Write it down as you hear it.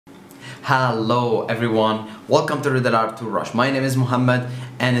Hello everyone, welcome to Art Rush. My name is Muhammad,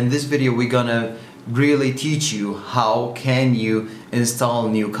 and in this video we're gonna really teach you how can you install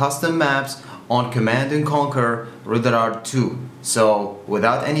new custom maps on Command & Conquer Art 2. So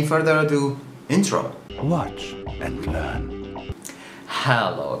without any further ado, intro. Watch and learn.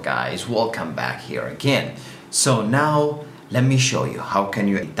 Hello guys, welcome back here again. So now let me show you how can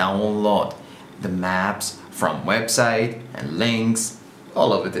you download the maps from website and links,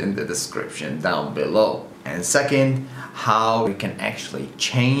 all of it in the description down below. And second, how you can actually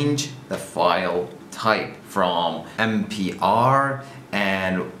change the file type from MPR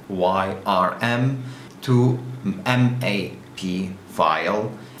and YRM to MAP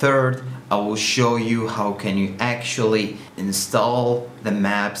file. Third, I will show you how can you actually install the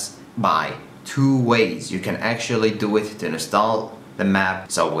maps by two ways. You can actually do it to install the map.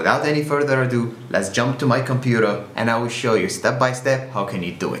 So without any further ado, let's jump to my computer and I will show you step by step how can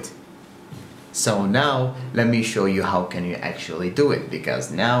you do it. So now let me show you how can you actually do it, because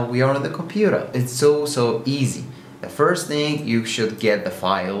now we are on the computer. It's so easy. The first thing, you should get the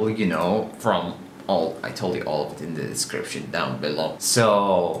file, you know, from I told you all of it in the description down below.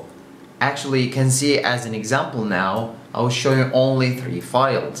 So actually you can see as an example now, I will show you only 3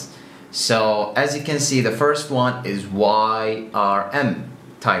 files. So as you can see, the first one is YRM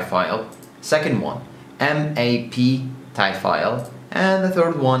type file, second one MAP type file, and the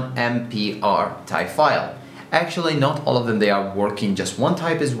third one MPR type file. Actually not all of them they are working, just one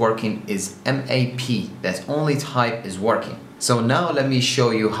type is working, is MAP. That's only type is working. So now let me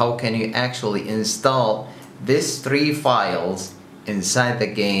show you how can you actually install these 3 files inside the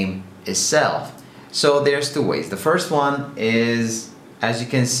game itself. So there's 2 ways. The first one is, as you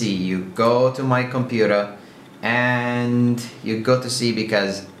can see, you go to my computer and you go to C,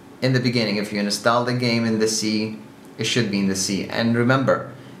 because in the beginning if you install the game in the C, it should be in the C. And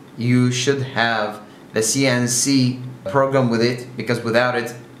remember, you should have the CNC program with it, because without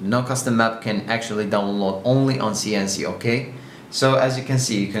it no custom map can actually download, only on CNC, okay? So as you can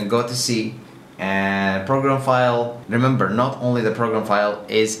see, you can go to C and program file. Remember, not only the program file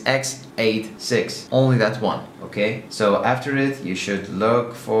is x86, only that one, okay? So after it you should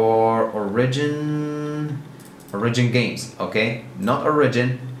look for origin games, okay? Not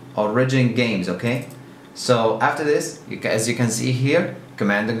origin games, okay? So after this, as you can see here,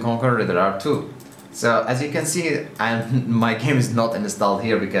 Command & Conquer Art 2. So as you can see, my game is not installed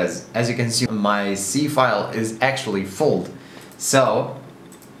here, because as you can see my C file is actually full. So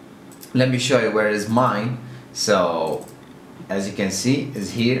let me show you where is mine. So as you can see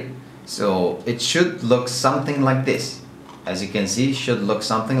is here. So it should look something like this. As you can see, it should look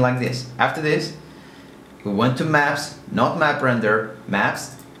something like this. After this, we went to maps, not map render,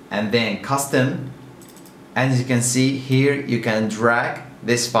 maps, and then custom. As you can see here, you can drag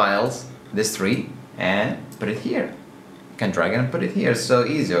these files, these 3, and put it here. You can drag it and put it here. So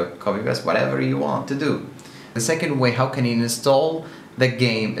easy, or copy paste, whatever you want to do. The second way, how can you install the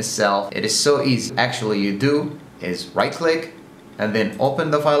game itself? It is so easy. Actually, you do is right click and then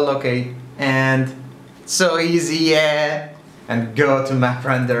open the file locate, and so easy, yeah, and go to map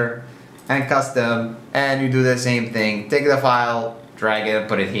render and custom, and you do the same thing. Take the file, drag it,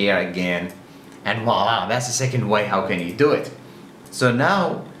 put it here again, and voila, that's the second way how can you do it. So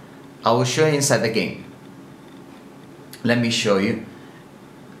now I will show you inside the game. Let me show you.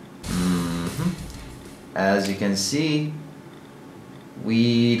 As you can see,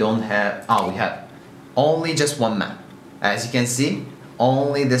 we don't have, we have only just one map. As you can see,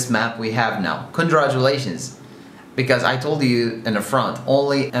 only this map we have now. Congratulations, because I told you in the front,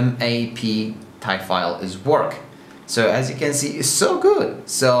 only MAP type file is work. So as you can see, it's so good.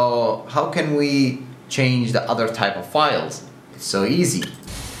 So how can we change the other type of files? It's so easy.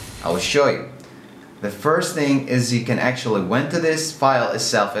 I will show you. The first thing is you can actually went to this file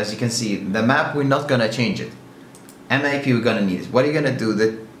itself. As you can see, the map, we're not gonna change it. MAP we're gonna need it. What are you gonna do?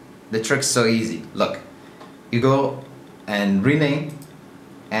 The trick's so easy. Look, you go and rename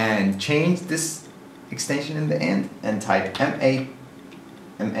and change this extension in the end and type MAP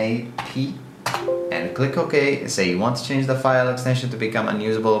and click OK. Say you want to change the file extension to become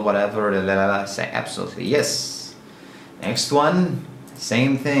unusable or whatever. Say absolutely yes. Next one,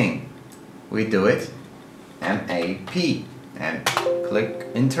 same thing. We do it MAP and click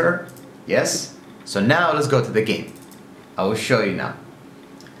enter. Yes. So now let's go to the game. I will show you now.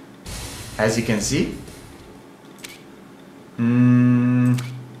 As you can see,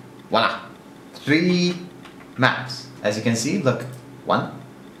 voila, 3 maps. As you can see, look, 1,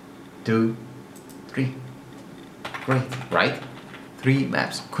 2, 3. Great, right? 3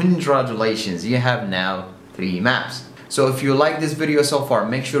 maps. Congratulations, you have now 3 maps. So if you like this video so far,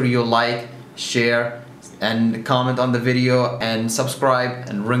 make sure you like, share, and comment on the video, and subscribe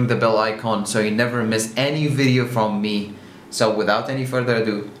and ring the bell icon so you never miss any video from me. So without any further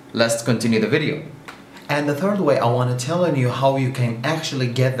ado, let's continue the video. And the third way I want to tell you how you can actually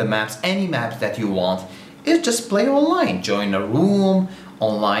get the maps, any maps that you want, is just play online. Join a room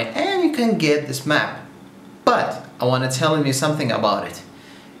online and you can get this map. But I want to tell you something about it.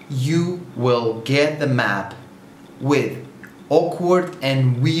 You will get the map with awkward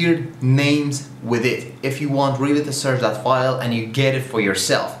and weird names with it. If you want really to search that file and you get it for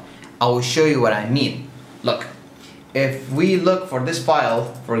yourself, I will show you what I mean. Look, if we look for this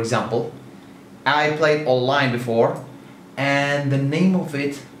file, for example, I played online before and the name of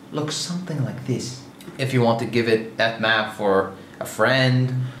it looks something like this. If you want to give it that map for a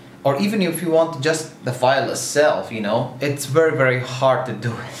friend, or even if you want just the file itself, you know, it's very hard to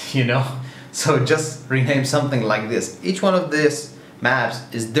do it, you know. So just rename something like this. Each one of these maps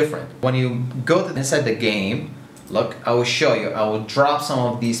is different. When you go to inside the game, look, I will show you. I will drop some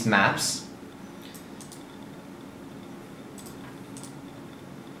of these maps.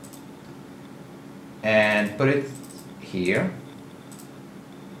 And put it here.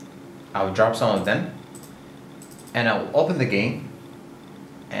 I'll drop some of them and I'll open the game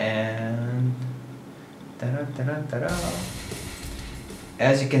and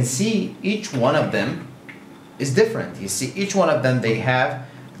as you can see, each one of them is different. You see, each one of them, they have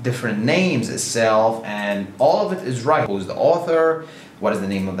different names itself, and all of it is right. Who's the author, what is the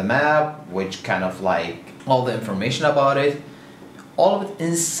name of the map, which kind of like all the information about it. All of it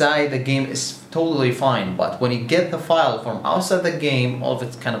inside the game is totally fine, but when you get the file from outside the game, all of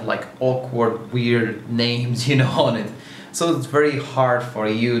it's kind of like awkward, weird names, you know, on it. So it's very hard for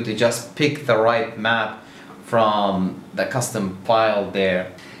you to just pick the right map from the custom file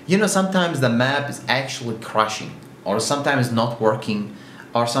there. You know, sometimes the map is actually crashing, or sometimes not working,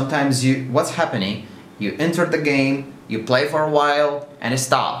 or sometimes what's happening, you enter the game, you play for a while, and it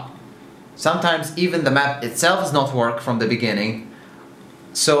stops. Sometimes even the map itself does not work from the beginning.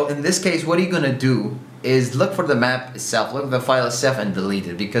 So in this case, what you're gonna do is look for the map itself, look at the file itself and delete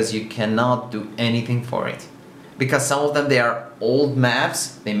it, because you cannot do anything for it. Because some of them, they are old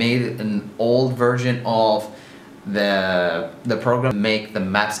maps, they made an old version of the program make the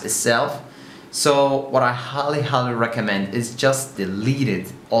maps itself. So what I highly recommend is just delete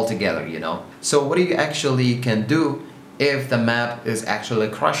it altogether, you know. So what you actually can do if the map is actually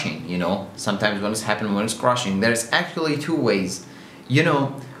crashing, you know. Sometimes when it's happening, when it's crashing, there's actually two ways. You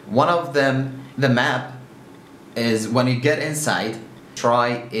know, one of them, the map is when you get inside,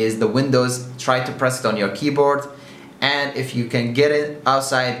 try the Windows, try to press it on your keyboard, and if you can get it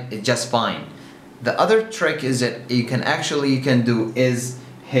outside, it's just fine. The other trick is that you can do is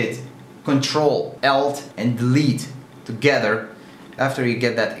hit Control, Alt, and Delete together. After you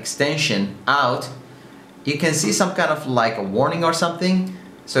get that extension out, you can see some kind of like a warning or something.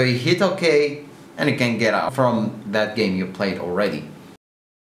 So you hit OK, and you can get out from that game you played already.